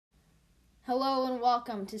Hello and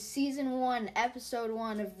welcome to Season 1, Episode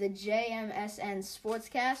 1 of the JMSN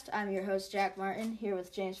SportsCast. I'm your host, Jack Martin, here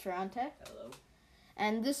with James Ferrante. Hello.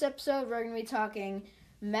 And this episode, we're going to be talking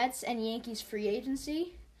Mets and Yankees free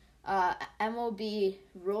agency, MLB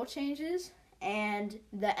rule changes, and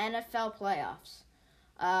the NFL playoffs.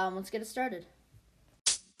 Let's get it started.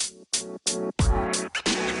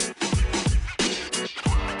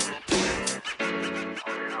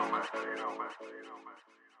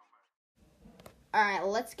 All right,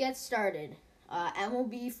 let's get started.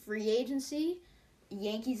 MLB free agency,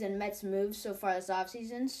 Yankees and Mets moves so far this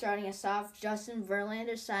offseason. Starting us off, Justin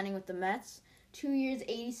Verlander signing with the Mets. 2 years,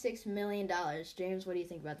 $86 million. James, what do you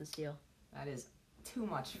think about this deal? That is too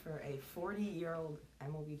much for a 40-year-old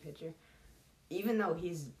MLB pitcher. Even though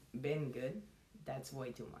he's been good, that's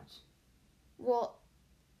way too much. Well,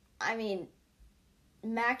 I mean,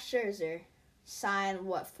 Max Scherzer signed,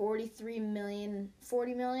 $40 million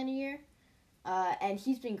a year? And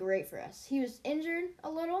he's been great for us. He was injured a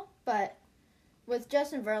little, but with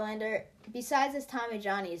Justin Verlander, besides his Tommy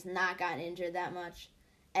John, he's not gotten injured that much.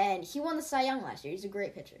 And he won the Cy Young last year. He's a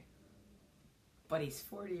great pitcher. But he's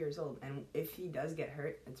 40 years old, and if he does get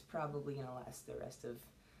hurt, it's probably going to last the rest of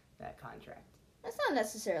that contract. That's not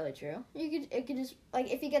necessarily true. It could just,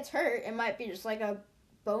 like, if he gets hurt, it might be just like a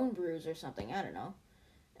bone bruise or something. I don't know.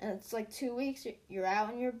 And it's like 2 weeks, you're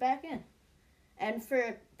out and you're back in. And for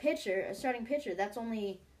a starting pitcher, that's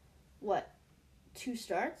only, 2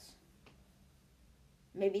 starts?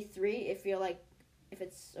 Maybe 3 if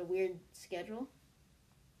it's a weird schedule.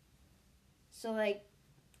 So, I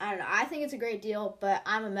don't know. I think it's a great deal, but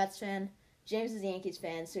I'm a Mets fan. James is a Yankees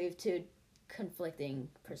fan, so we have 2 conflicting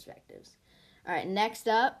perspectives. All right, next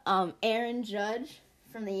up, Aaron Judge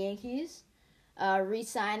from the Yankees,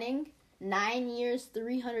 re-signing 9 years,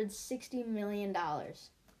 $360 million.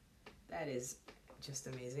 That is just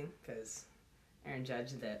amazing because Aaron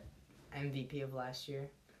Judge, the MVP of last year,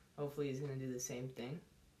 hopefully he's going to do the same thing.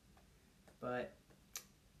 But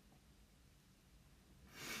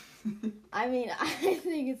I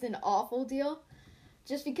think it's an awful deal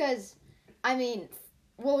just because,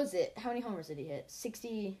 what was it? How many homers did he hit?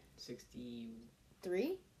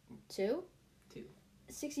 63? 2?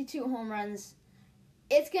 62 home runs.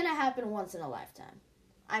 It's going to happen once in a lifetime.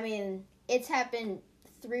 It's happened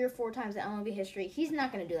 3 or 4 times in MLB history. He's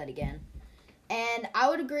not going to do that again. And I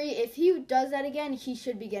would agree, if he does that again, he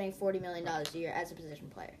should be getting $40 million a year as a position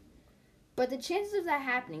player. But the chances of that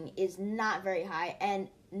happening is not very high. And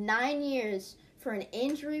 9 years for an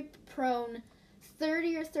injury-prone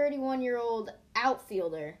 30 or 31-year-old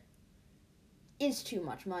outfielder is too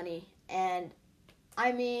much money. And,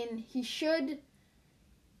 he should...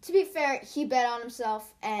 To be fair, he bet on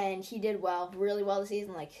himself, and he did really well this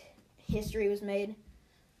season. History was made.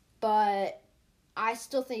 But I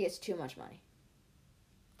still think it's too much money.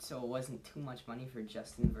 So it wasn't too much money for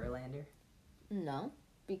Justin Verlander? No,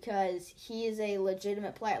 because he is a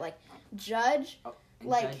legitimate player. Judge... Oh,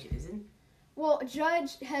 Judge isn't? Well,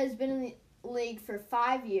 Judge has been in the league for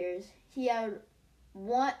 5 years. He had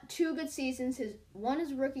 2 good seasons. One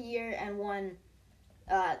his rookie year and one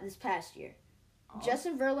this past year. Oh.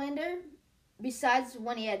 Justin Verlander, besides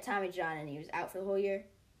when he had Tommy John and he was out for the whole year,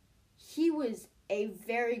 he was a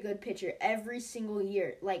very good pitcher every single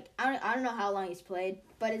year. I don't know how long he's played,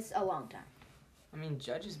 but it's a long time.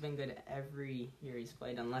 Judge has been good every year he's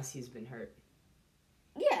played, unless he's been hurt.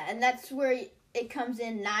 Yeah, and that's where it comes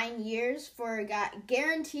in 9 years for a guy,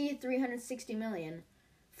 guaranteed $360 million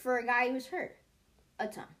for a guy who's hurt a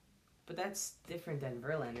ton. But that's different than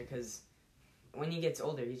Verlander, because when he gets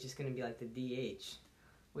older, he's just going to be like the DH,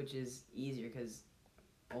 which is easier because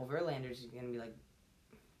Verlander's going to be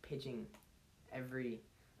pitching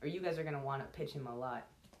or you guys are going to want to pitch him a lot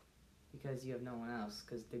because you have no one else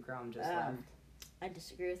because DeGrom just left. I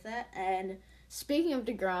disagree with that. And speaking of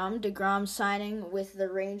DeGrom signing with the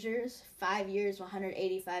Rangers, 5 years,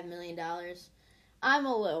 $185 million. I'm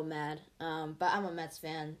a little mad, but I'm a Mets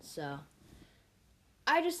fan, so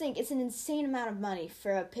I just think it's an insane amount of money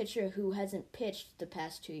for a pitcher who hasn't pitched the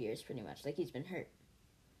past 2 years pretty much. He's been hurt.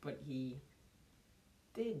 But he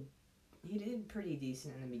did pretty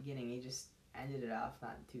decent in the beginning. He just ended it off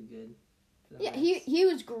not too good for the Mets. He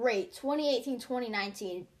was great. 2018,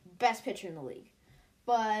 2019, best pitcher in the league.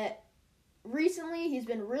 But recently he's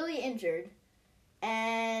been really injured,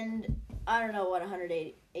 and I don't know what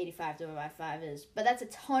 185 divided by 5 is, but that's a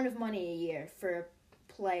ton of money a year for a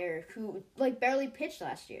player who barely pitched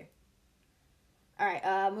last year. All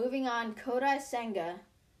right, moving on, Kodai Senga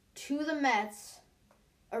to the Mets.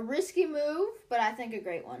 A risky move, but I think a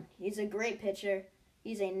great one. He's a great pitcher.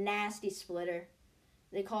 He's a nasty splitter.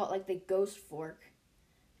 They call it the ghost fork.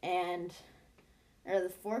 or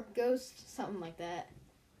the Fork Ghost, something like that.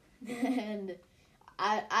 And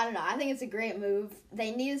I don't know. I think it's a great move.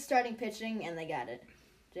 They needed starting pitching, and they got it.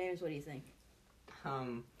 James, what do you think?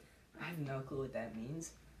 I have no clue what that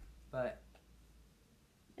means, but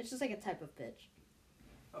it's just like a type of pitch.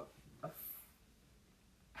 Oh.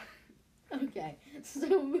 Okay,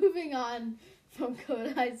 so moving on from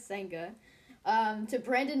Kodai Senga to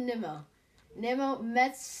Brandon Nimmo. Nimmo,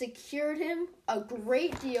 Mets secured him a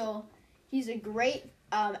great deal. He's a great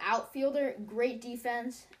outfielder, great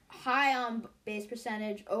defense, high on base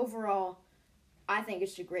percentage. Overall, I think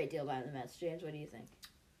it's a great deal by the Mets. James, what do you think?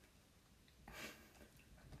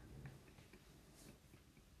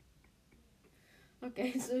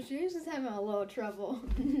 Okay, so James is having a little trouble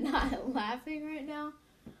not laughing right now.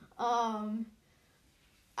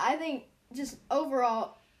 I think just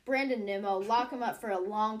overall, Brandon Nimmo, lock him up for a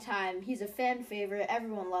long time. He's a fan favorite.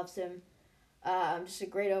 Everyone loves him. Just a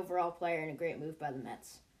great overall player and a great move by the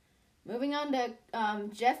Mets. Moving on to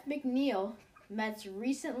Jeff McNeil. Mets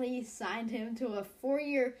recently signed him to a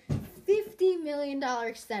 4-year, $50 million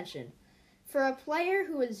extension. For a player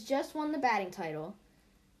who has just won the batting title,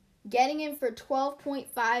 getting him for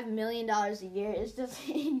 $12.5 million a year is just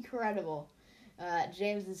incredible.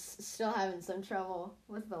 James is still having some trouble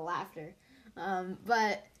with the laughter.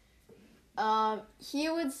 But he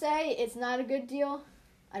would say it's not a good deal.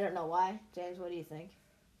 I don't know why. James, what do you think?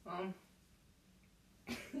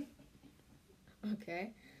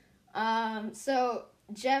 Okay. So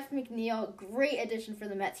Jeff McNeil, great addition for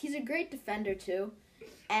the Mets. He's a great defender too.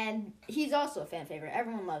 And he's also a fan favorite.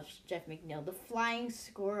 Everyone loves Jeff McNeil. The flying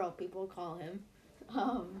squirrel, people call him.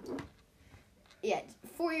 4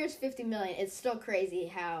 years, $50 million. It's still crazy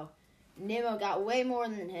how Nimmo got way more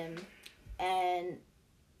than him. And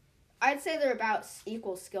I'd say they're about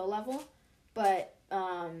equal skill level. But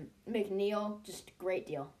McNeil, just a great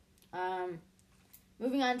deal.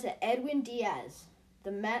 Moving on to Edwin Diaz.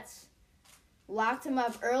 The Mets locked him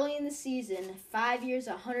up early in the season. 5 years,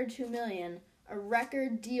 $102 million. A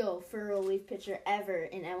record deal for a relief pitcher ever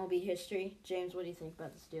in MLB history. James, what do you think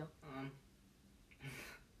about this deal?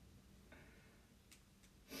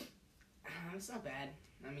 It's not bad.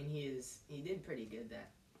 I mean, he did pretty good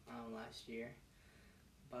that last year,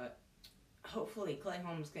 but hopefully Clay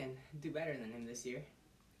Holmes can do better than him this year,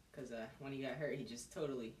 because when he got hurt, he just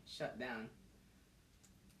totally shut down.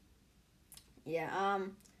 Yeah,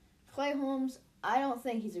 Clay Holmes, I don't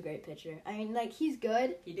think he's a great pitcher. I mean, like, he's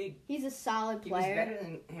good. He's a solid player. He was better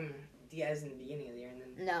than him, Diaz, in the beginning of the year. And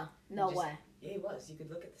then no way. Yeah, he was. You could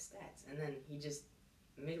look at the stats. And then he just,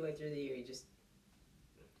 midway through the year,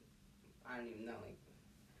 I don't even know,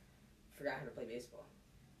 forgot how to play baseball.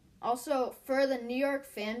 Also, for the New York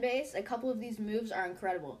fan base, a couple of these moves are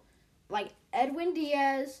incredible. Like, Edwin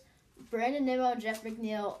Diaz, Brandon Nimmo, Jeff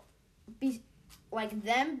McNeil,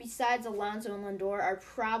 them, besides Alonso and Lindor, are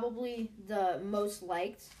probably the most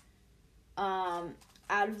liked out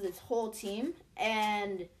of this whole team.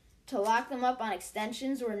 And to lock them up on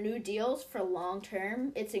extensions or new deals for long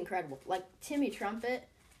term, it's incredible. Like Timmy Trumpet,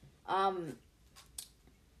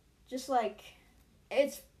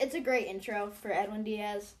 it's a great intro for Edwin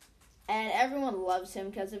Diaz, and everyone loves him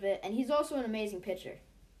because of it. And he's also an amazing pitcher.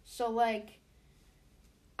 So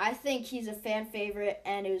I think he's a fan favorite,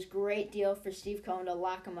 and it was a great deal for Steve Cohen to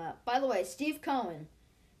lock him up. By the way, Steve Cohen,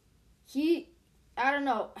 I don't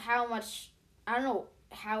know how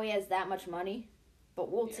he has that much money,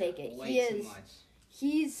 but we'll take it. Too much.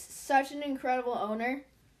 He's such an incredible owner.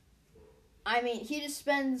 I mean, he just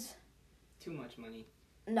spends too much money.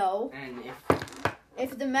 No. And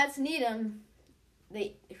if the Mets need him,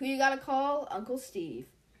 who you gotta call? Uncle Steve.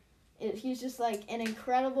 He's just an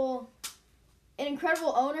incredible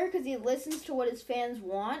owner because he listens to what his fans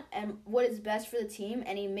want and what is best for the team,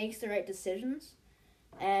 and he makes the right decisions.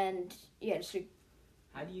 And just a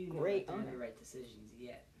how do you know great that they're owner. the right decisions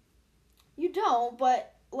yet? You don't,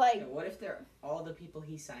 but what if all the people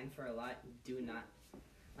he signed for a lot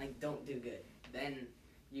don't do good? Then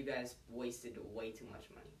you guys wasted way too much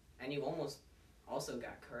money, and you almost also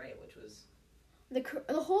got Correa, which was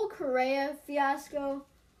the whole Correa fiasco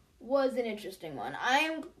was an interesting one.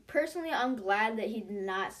 I'm glad that he did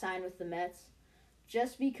not sign with the Mets,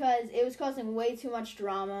 just because it was causing way too much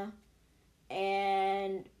drama,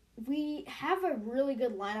 and we have a really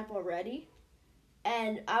good lineup already,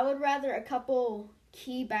 and I would rather a couple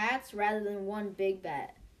key bats rather than one big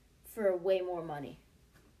bat for way more money.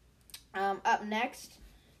 Up next,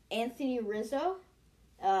 Anthony Rizzo.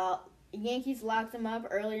 Yankees locked him up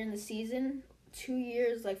earlier in the season, 2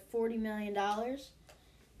 years, $40 million.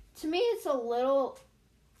 To me, it's a little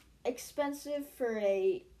expensive for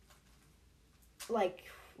a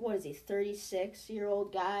what is he,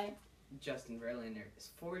 36-year-old guy. Justin Verlander is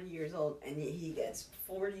 40 years old, and he gets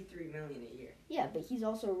 $43 million a year. Yeah, but he's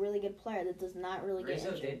also a really good player that does not really get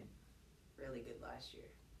injured. Rizzo did really good last year.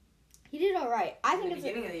 He did all right. I think of the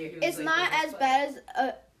year, it's like not as bad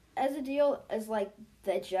as a deal as like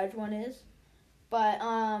the Judge one is, but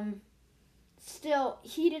still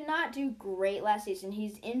he did not do great last season.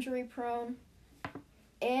 He's injury prone,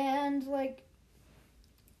 and like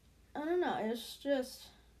I don't know. It's just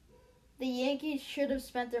the Yankees should have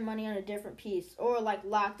spent their money on a different piece, or like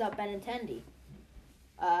locked up Benintendi,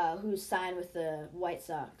 who signed with the White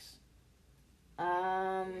Sox.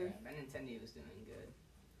 Yeah, Benintendi was doing good.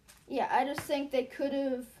 Yeah, I just think they could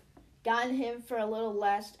have gotten him for a little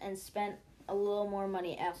less and spent a little more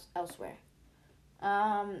money elsewhere.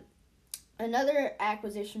 Another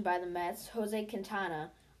acquisition by the Mets, Jose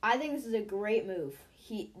Quintana. I think this is a great move.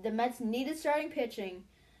 The Mets needed starting pitching.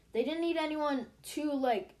 They didn't need anyone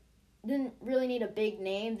didn't really need a big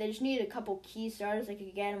name. They just needed a couple key starters that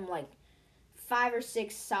could get them 5 or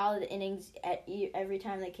 6 solid innings every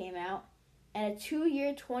time they came out. And a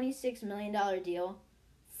 2-year, $26 million deal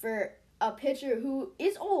for a pitcher who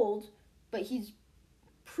is old, but he's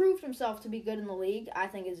proved himself to be good in the league, I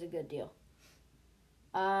think is a good deal.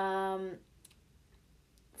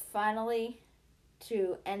 Finally,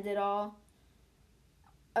 to end it all,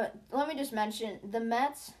 let me just mention, the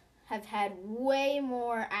Mets have had way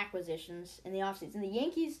more acquisitions in the offseason. The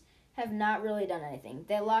Yankees have not really done anything.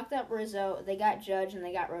 They locked up Rizzo, they got Judge, and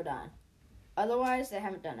they got Rodon. Otherwise, they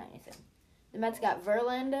haven't done anything. The Mets got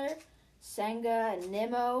Verlander, Senga,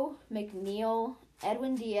 Nimmo, McNeil,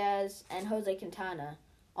 Edwin Diaz, and Jose Quintana,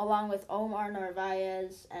 along with Omar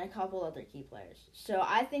Narvaez and a couple other key players. So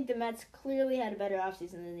I think the Mets clearly had a better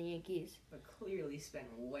offseason than the Yankees. But clearly spent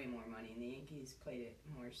way more money, and the Yankees played it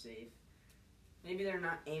more safe. Maybe they're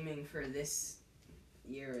not aiming for this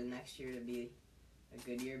year or next year to be a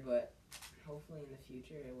good year, but hopefully in the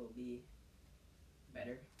future it will be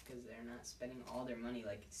better because they're not spending all their money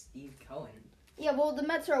like Steve Cohen. Yeah, well, the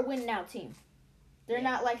Mets are a win-now team. They're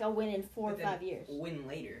not like a win in 4 or 5 years. Win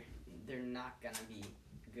later, they're not going to be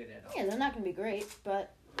good at all. Yeah, they're not going to be great,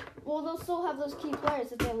 but, well, they'll still have those key players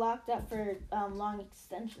that they locked up for long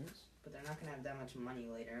extensions. But they're not going to have that much money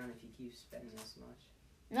later on if you keep spending this much.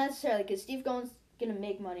 Not necessarily, because Steve Cohen's going to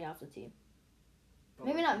make money off the team. But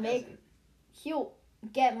maybe not make, he'll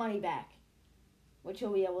get money back, which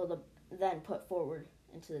he'll be able to then put forward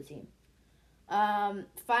into the team.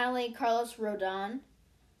 Finally, Carlos Rodon,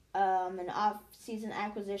 an off-season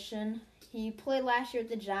acquisition. He played last year with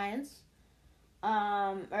the Giants,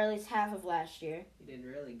 or at least half of last year. He did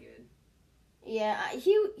really good. Yeah,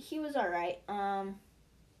 he was all right.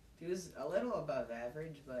 He was a little above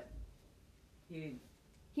average, but he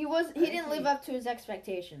didn't live up to his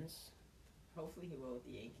expectations. Hopefully he will with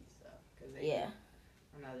the Yankees, though, because they have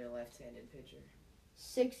another left-handed pitcher.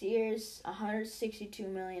 6 years, $162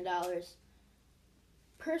 million.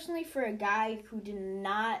 Personally, for a guy who did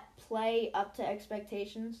not play up to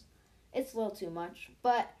expectations, it's a little too much.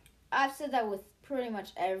 But I've said that with pretty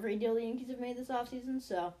much every deal the Yankees have made this offseason,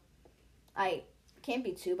 so I can't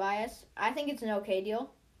be too biased. I think it's an okay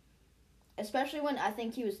deal, especially when I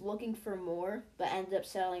think he was looking for more, but ended up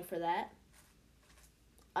settling for that.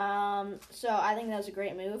 So I think that was a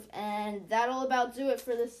great move, and that'll about do it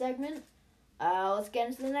for this segment. Let's get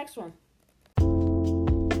into the next one.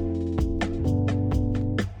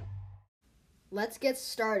 Let's get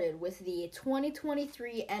started with the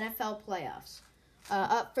 2023 NFL playoffs.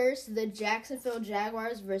 Up first, the Jacksonville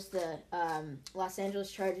Jaguars versus the Los Angeles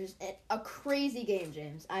Chargers. A crazy game,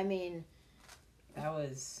 James. I mean, that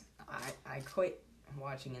was I quit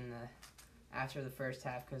watching after the first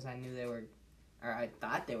half because I knew I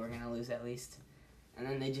thought they were gonna lose at least, and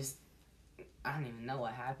then I don't even know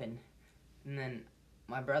what happened. And then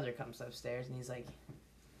my brother comes upstairs and he's like,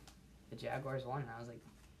 the Jaguars won. And I was like,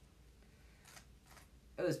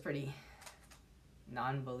 it was pretty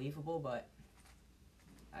non-believable, but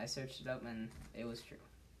I searched it up and it was true.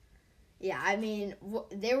 Yeah, I mean,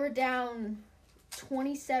 they were down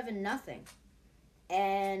 27-0.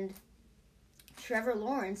 And Trevor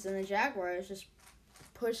Lawrence and the Jaguars just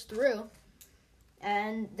pushed through.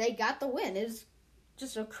 And they got the win. It was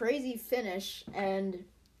just a crazy finish and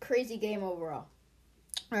crazy game overall.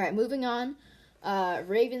 All right, moving on.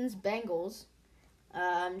 Ravens-Bengals.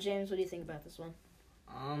 James, what do you think about this one?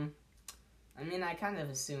 I mean, I kind of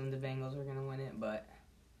assumed the Bengals were going to win it, but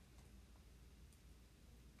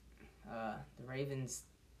the Ravens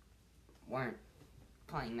weren't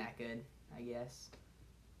playing that good, I guess.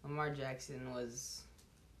 Lamar Jackson was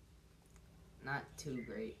not too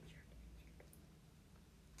great.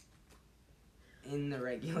 in the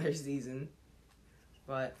regular season.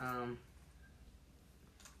 But,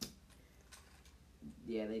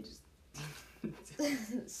 yeah, they just...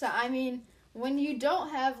 So, I mean, when you don't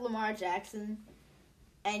have Lamar Jackson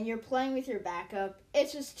and you're playing with your backup,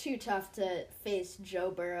 it's just too tough to face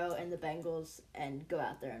Joe Burrow and the Bengals and go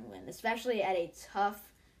out there and win, especially at a tough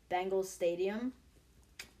Bengals stadium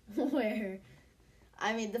where,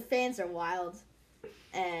 I mean, the fans are wild.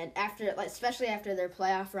 And especially after their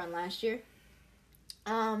playoff run last year,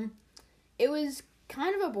 it was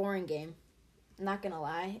kind of a boring game. Not gonna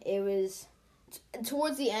lie, it was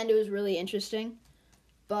towards the end. It was really interesting,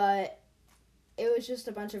 but it was just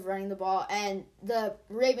a bunch of running the ball, and the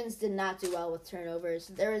Ravens did not do well with turnovers.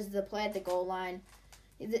 There was the play at the goal line.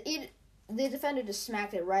 The defender just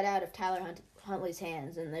smacked it right out of Tyler Huntley's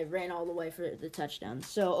hands, and they ran all the way for the touchdown.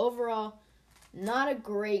 So overall, not a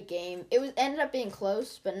great game. It ended up being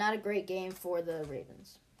close, but not a great game for the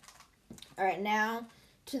Ravens. All right, now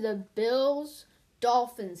to the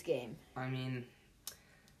Bills-Dolphins game. I mean,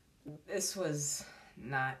 this was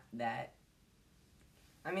not that...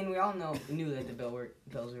 I mean, we all knew that the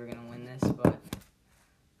Bills were going to win this, but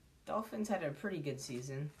Dolphins had a pretty good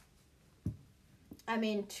season. I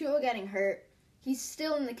mean, Tua getting hurt. He's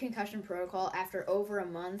still in the concussion protocol after over a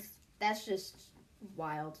month. That's just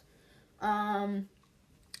wild.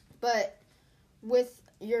 But with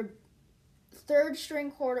your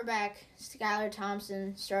third-string quarterback, Skylar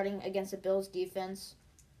Thompson, starting against the Bills defense,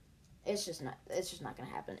 it's just not going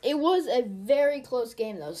to happen. It was a very close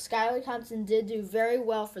game, though. Skylar Thompson did do very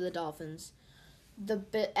well for the Dolphins.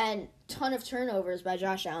 And ton of turnovers by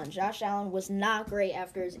Josh Allen. Josh Allen was not great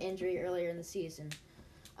after his injury earlier in the season.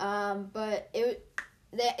 But it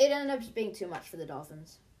ended up just being too much for the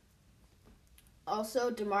Dolphins. Also,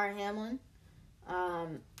 DeMar Hamlin,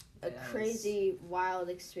 crazy, wild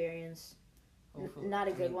experience. Not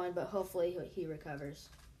a good one, but hopefully he recovers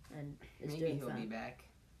and is doing fine. Maybe he'll be back.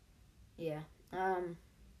 Yeah.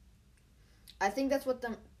 I think that's what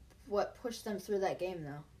pushed them through that game,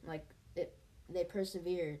 though. Like, they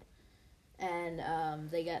persevered,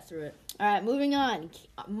 and they got through it. All right, moving on.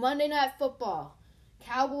 Monday Night Football.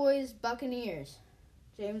 Cowboys, Buccaneers.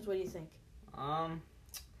 James, what do you think? I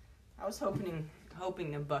was hoping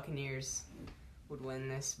the Buccaneers would win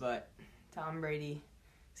this, but Tom Brady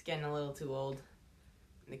is getting a little too old.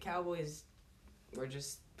 The Cowboys were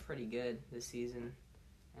just pretty good this season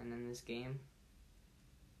and in this game,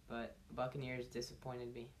 but Buccaneers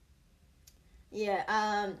disappointed me.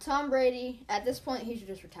 Yeah, Tom Brady, at this point, he should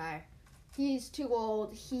just retire. He's too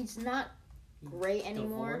old. He's not great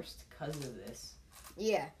anymore. Divorced because of this.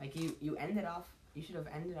 Yeah. Like, you should have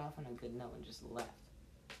ended off on a good note and just left.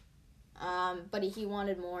 But he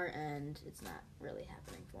wanted more, and it's not really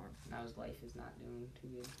happening for him. Now his life is not doing too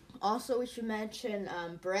good. Also, we should mention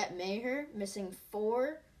Brett Maher missing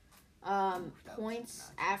 4 points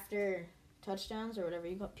after touchdowns, or whatever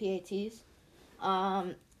you call it, PATs.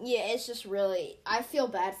 Yeah, it's just really... I feel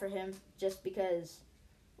bad for him just because,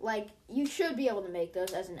 like, you should be able to make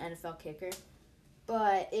those as an NFL kicker,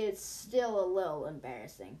 but it's still a little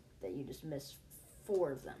embarrassing that you just missed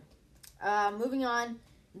 4 of them. Moving on,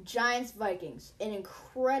 Giants-Vikings. An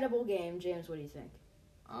incredible game. James, what do you think?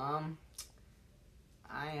 I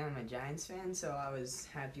am a Giants fan, so I was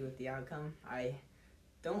happy with the outcome. I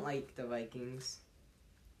don't like the Vikings.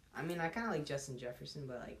 I mean, I kind of like Justin Jefferson,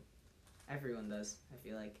 but, like, everyone does, I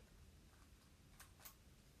feel like.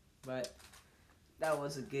 But that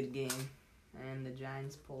was a good game, and the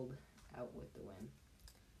Giants pulled out with the win.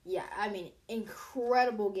 Yeah, I mean,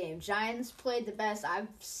 incredible game. Giants played the best I've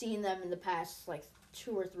seen them in the past, like,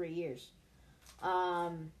 2 or 3 years.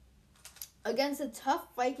 Against a tough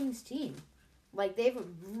Vikings team. Like, they have a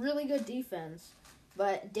really good defense,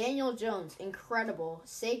 but Daniel Jones, incredible.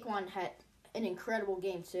 Saquon had an incredible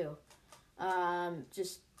game, too.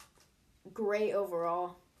 Just great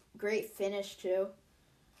overall. Great finish, too.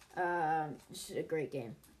 Just a great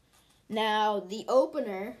game. Now, the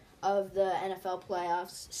opener of the NFL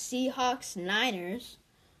playoffs, Seahawks-Niners.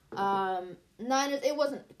 Niners, it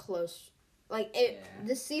wasn't close. Like,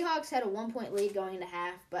 the Seahawks had a 1-point lead going into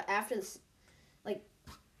half, but after this, like,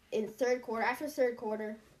 after third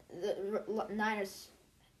quarter, the Niners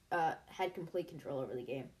had complete control over the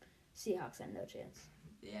game. Seahawks had no chance.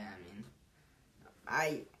 Yeah, I mean,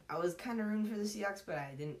 I was kind of rooting for the Seahawks, but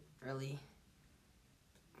I didn't really.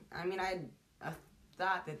 I mean, I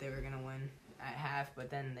thought that they were going to win at half, but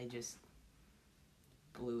then they just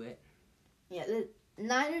blew it. Yeah, the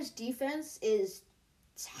Niners defense is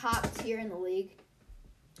top tier in the league,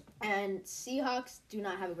 and Seahawks do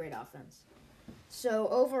not have a great offense. So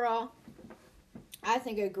overall, I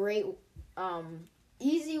think a great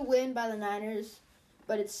easy win by the Niners,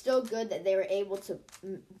 but it's still good that they were able to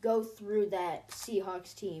go through that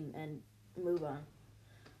Seahawks team and move on.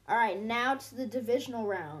 All right, now to the divisional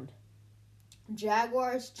round.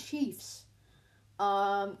 Jaguars-Chiefs.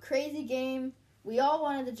 Crazy game. We all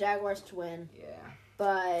wanted the Jaguars to win. Yeah.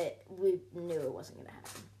 But we knew it wasn't going to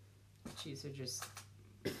happen. The Chiefs are just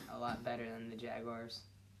a lot better than the Jaguars.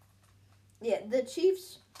 Yeah, the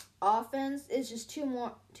Chiefs' offense is just too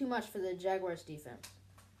much for the Jaguars' defense.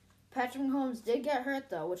 Patrick Mahomes did get hurt,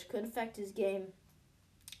 though, which could affect his game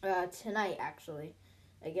tonight, actually,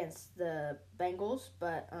 against the Bengals.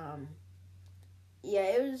 But,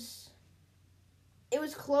 yeah, it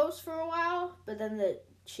was close for a while, but then the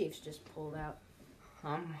Chiefs just pulled out.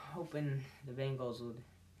 I'm hoping the Bengals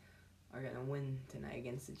are going to win tonight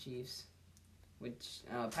against the Chiefs, which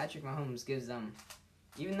Patrick Mahomes gives them,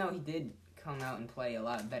 even though he did come out and play a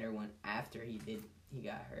lot better after he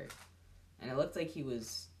got hurt. And it looked like he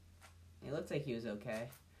was okay.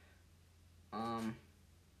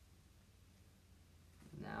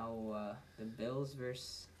 Now the Bills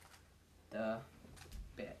versus the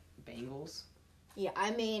Bengals. Yeah, I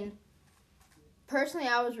mean, personally,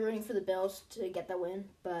 I was rooting for the Bills to get the win,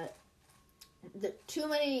 but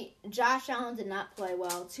Josh Allen did not play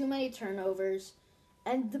well, too many turnovers,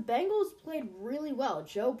 and the Bengals played really well.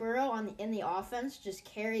 Joe Burrow in the offense just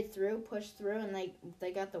carried through, pushed through, and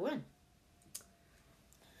they got the win.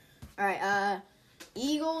 All right,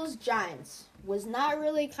 Eagles-Giants was not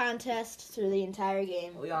really a contest through the entire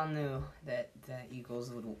game. We all knew that the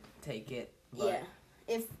Eagles would take it. But yeah,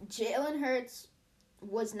 if Jalen Hurts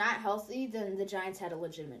was not healthy, then the Giants had a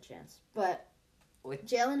legitimate chance. But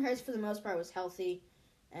Jalen Hurts, for the most part, was healthy,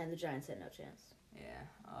 and the Giants had no chance.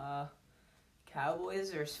 Yeah. Cowboys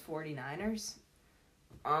versus 49ers.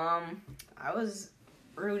 I was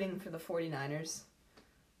rooting for the 49ers,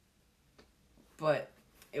 but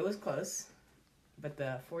it was close. But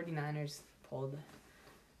the 49ers pulled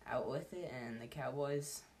out with it, and the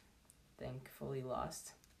Cowboys thankfully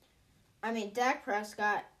lost. I mean, Dak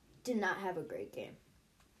Prescott did not have a great game.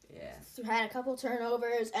 Yeah. Had a couple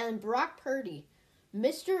turnovers, and Brock Purdy,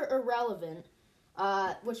 Mr. Irrelevant,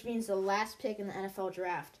 which means the last pick in the NFL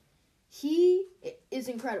draft, he is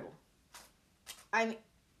incredible. I mean,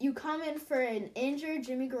 you come in for an injured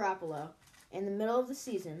Jimmy Garoppolo in the middle of the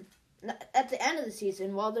season, at the end of the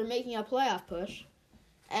season, while they're making a playoff push,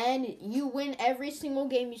 and you win every single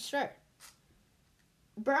game you start.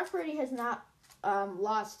 Brock Purdy has not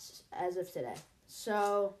lost as of today.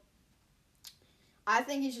 So I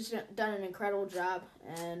think he's just done an incredible job,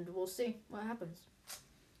 and we'll see what happens.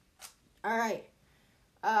 All right.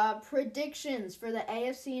 Predictions for the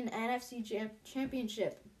AFC and NFC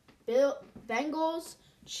championship. Bengals,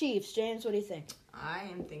 Chiefs. James, what do you think? I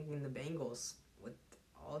am thinking the Bengals, with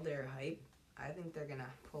all their hype, I think they're going to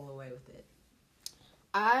pull away with it.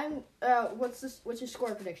 What's your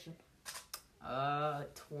score prediction?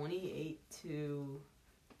 28-24.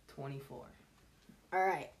 All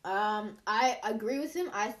right. I agree with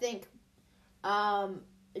him. I think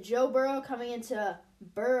Joe Burrow coming into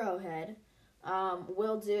Burrowhead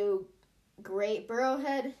will do great.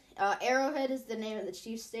 Arrowhead is the name of the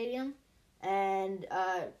Chiefs Stadium, and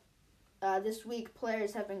this week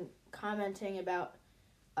players have been commenting about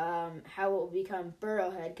how it will become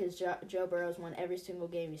Burrowhead because Joe Burrow's won every single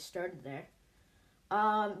game he started there.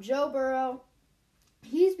 Joe Burrow,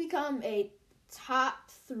 he's become a top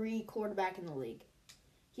 3 quarterback in the league.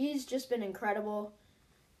 He's just been incredible,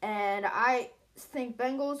 and I think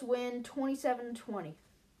Bengals win 27-20.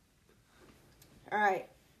 All right,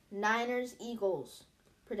 Niners, Eagles.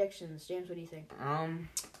 Predictions. James, what do you think? I'm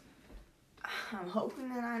hoping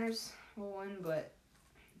the Niners will win, but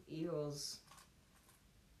Eagles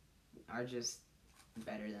are just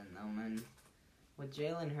better than them. And with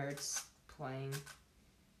Jalen Hurts playing,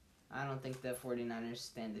 I don't think the 49ers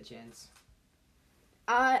stand a chance.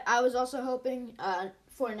 I was also hoping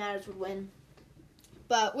 49ers would win.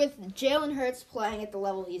 But with Jalen Hurts playing at the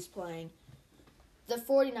level he's playing, the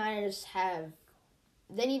 49ers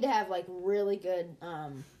need to have really good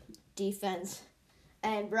defense.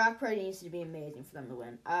 And Brock Purdy needs to be amazing for them to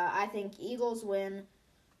win. I think Eagles win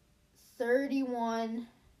 31-21.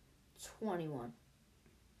 All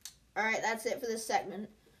right, that's it for this segment.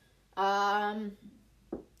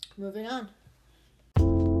 Moving on.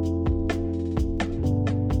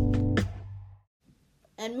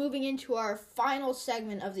 And moving into our final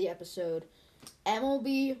segment of the episode,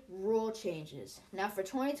 MLB rule changes. Now for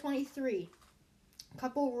 2023, a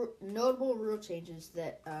couple notable rule changes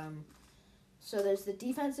that, so there's the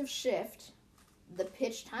defensive shift, the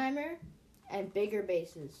pitch timer, and bigger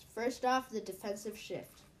bases. First off, the defensive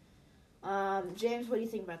shift. James, what do you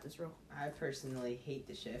think about this rule? I personally hate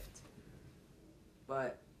the shift,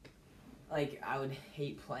 but I would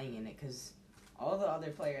hate playing in it because all the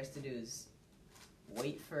other player has to do is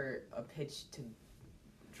wait for a pitch to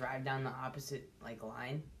drive down the opposite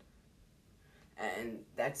line, and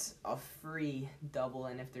that's a free double,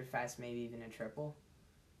 and if they're fast, maybe even a triple.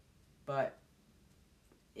 But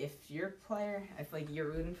if you're a player, if you're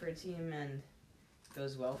rooting for a team and it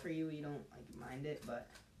goes well for you, you don't mind it. But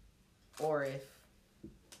or if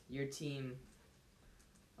your team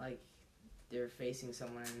they're facing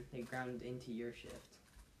someone and they ground into your shift.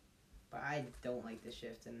 But I don't like this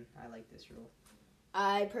shift, and I like this rule.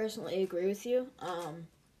 I personally agree with you.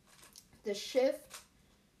 The shift,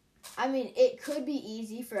 it could be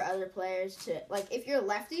easy for other players to, if you're a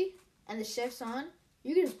lefty and the shift's on,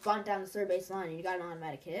 you can just bunt down the third base line and you got an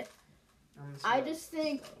automatic hit. I just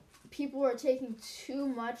think people are taking too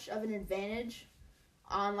much of an advantage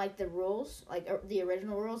on, the rules, the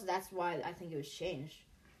original rules. That's why I think it was changed.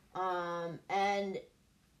 And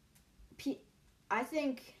I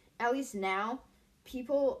think, at least now,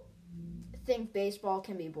 people think baseball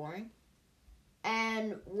can be boring.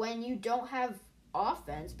 And when you don't have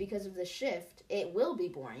offense because of the shift, it will be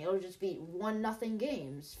boring. It'll just be 1-0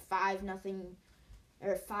 games, 5-0,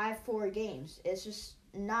 or 5-4 games. It's just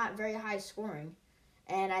not very high scoring.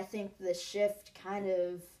 And I think the shift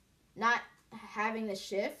not having the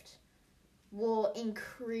shift will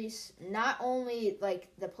increase not only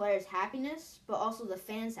the players' happiness, but also the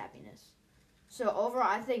fans' happiness. So overall,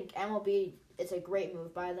 I think MLB, it's a great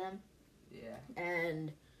move by them. Yeah.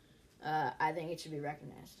 And I think it should be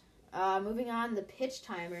recognized. Moving on, the pitch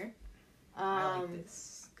timer. I like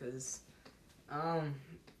this because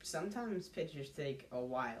sometimes pitchers take a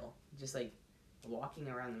while, just walking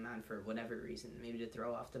around the mound for whatever reason, maybe to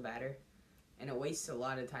throw off the batter, and it wastes a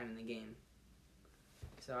lot of time in the game.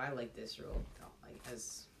 So I like this rule.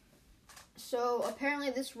 So apparently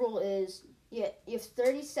this rule is you have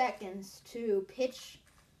 30 seconds to pitch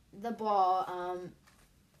the ball.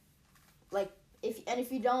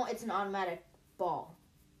 If you don't, it's an automatic ball,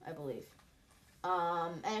 I believe.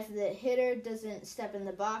 And if the hitter doesn't step in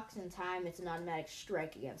the box in time, it's an automatic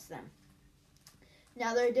strike against them.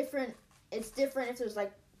 Now they're different. It's different if there's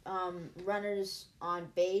runners on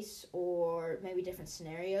base or maybe different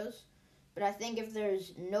scenarios. But I think if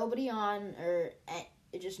there's nobody on or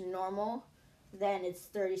just normal, then it's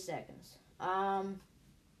 30 seconds. I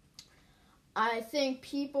think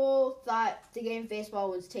people thought the game of baseball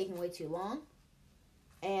was taking way too long.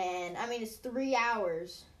 And, it's 3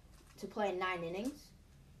 hours to play 9 innings.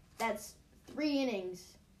 That's 3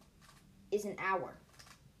 innings is an hour.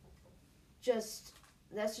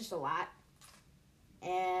 That's just a lot.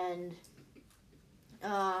 And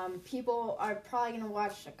people are probably going to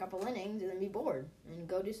watch a couple innings and then be bored and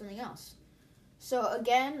go do something else. So,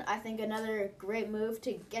 again, I think another great move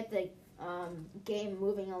to get the game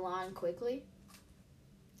moving along quickly.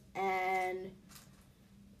 And,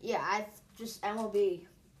 yeah, MLB,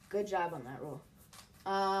 good job on that rule.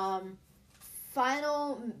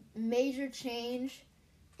 Final major change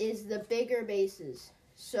is the bigger bases.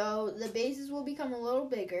 So the bases will become a little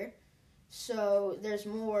bigger. So there's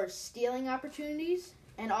more stealing opportunities.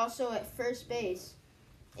 And also at first base,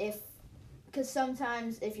 because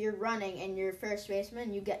sometimes if you're running and you're first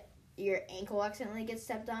baseman, you get your ankle accidentally gets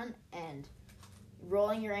stepped on, and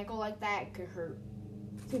rolling your ankle like that could hurt.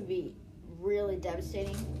 Could be really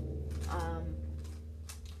devastating.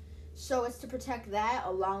 So it's to protect that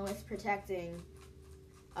along with protecting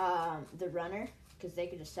the runner, because they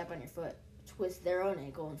could just step on your foot, twist their own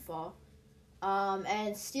ankle, and fall.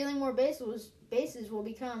 And stealing more bases will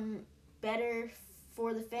become better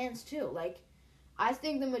for the fans too. I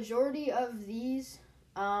think the majority of these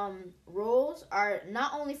rules are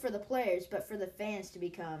not only for the players, but for the fans to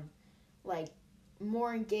become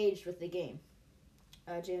more engaged with the game.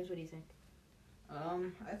 James, what do you think?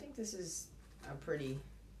 I think this is a pretty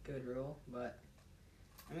good rule, but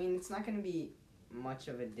it's not going to be much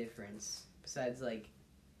of a difference besides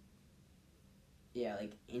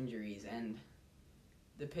injuries, and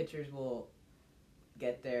the pitchers will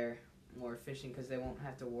get there more efficient because they won't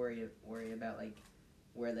have to worry about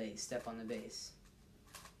where they step on the base,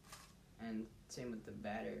 and same with the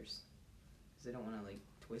batters because they don't want to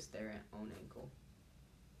twist their own ankle.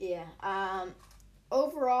 Yeah.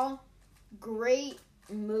 Overall, great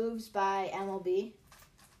moves by MLB.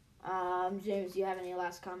 James, do you have any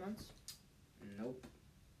last comments? Nope.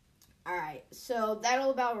 All right, so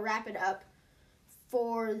that'll about wrap it up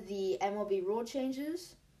for the MLB rule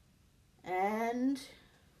changes, and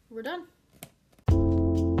we're done.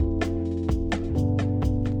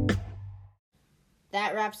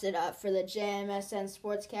 that wraps it up for the JMSN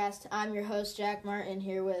SportsCast. I'm your host, Jack Martin,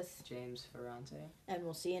 here with James Ferrante. And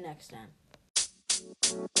we'll see you next time.